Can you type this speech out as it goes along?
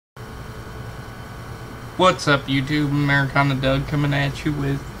What's up, YouTube? Americana Doug coming at you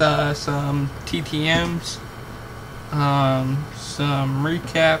with some TTMs, some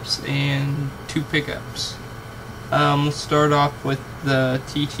recaps, and 2 pickups. We'll start off with the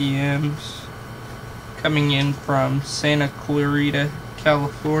TTMs coming in from Santa Clarita,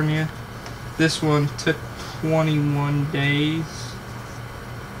 California. This one took 21 days,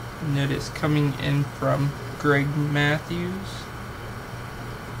 and it is coming in from Greg Matthews.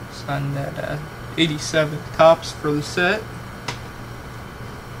 Signed at 87 tops for the set.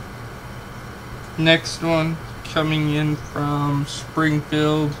 Next one coming in from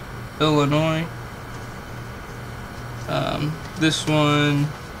Springfield, Illinois. This one,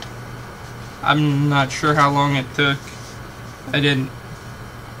 I'm not sure how long it took. I didn't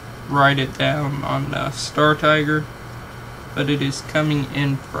write it down on Star Tiger, but it is coming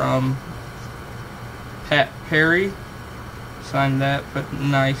in from Pat Perry. Signed that, put a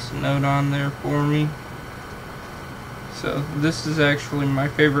nice note on there for me. So this is actually my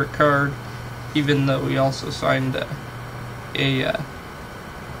favorite card, even though we also signed a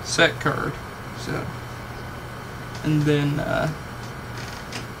set card. So, and then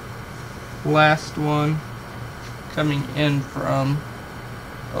last one coming in from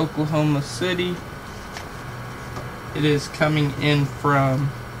Oklahoma City. It is coming in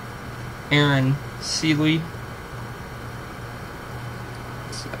from Aaron Seeley.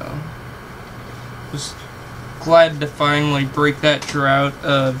 So, just glad to finally break that drought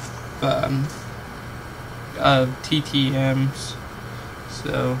of TTMs.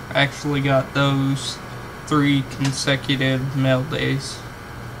 So, actually got those 3 consecutive mail days.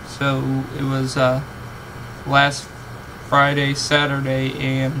 So, it was last Friday, Saturday,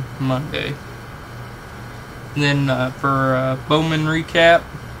 and Monday. And then for Bowman Recap,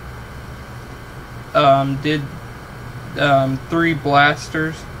 did 3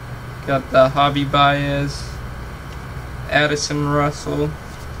 blasters. Got the Javi Baez, Addison Russell,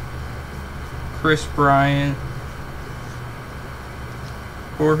 Chris Bryant,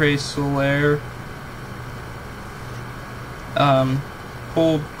 Jorge Soler.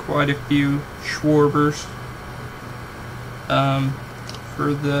 Pulled quite a few Schwarbers.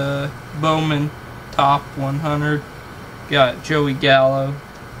 For the Bowman Top 100, got Joey Gallo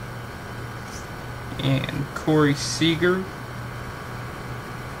and Corey Seager.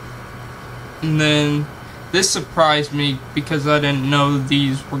 And then this surprised me because I didn't know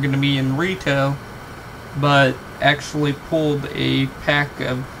these were going to be in retail, but actually pulled a pack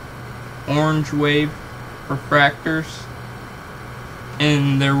of Orange Wave refractors,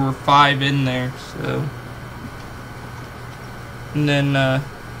 and there were 5 in there. So, and then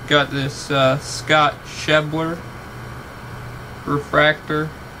got this Scott Schebler refractor.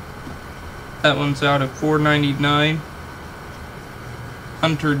 That one's out of $4.99.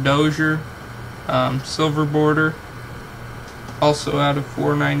 Hunter Dozier, silver border, also out of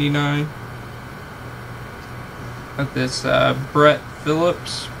 $4.99. Got this Brett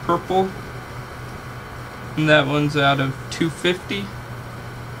Phillips purple, and that one's out of $2.50.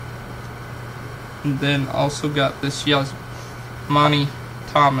 And then also got this Yasmani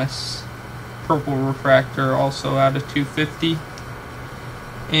Thomas purple refractor, also out of $2.50.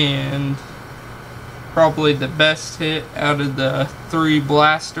 And probably the best hit out of the 3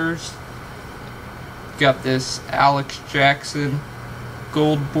 blasters, got this Alex Jackson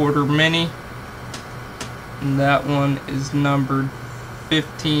gold border mini, and that one is numbered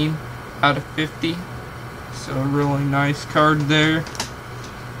 15 out of 50. So a really nice card there.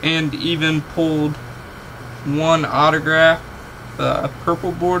 And even pulled 1 autograph,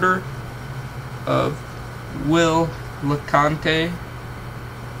 purple border of Will LeConte.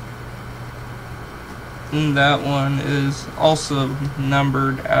 And that one is also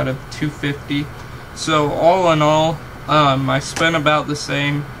numbered out of 250. So all in all, I spent about the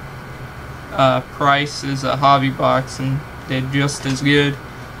same price as a hobby box and did just as good.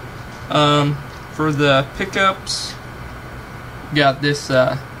 For the pickups, got this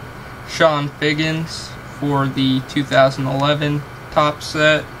Sean Figgins for the 2011 top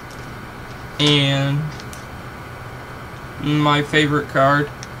set, and my favorite card,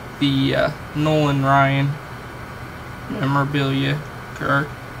 the Nolan Ryan memorabilia card.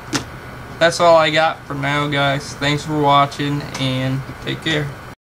 That's all I got for now, guys. Thanks for watching, and take care.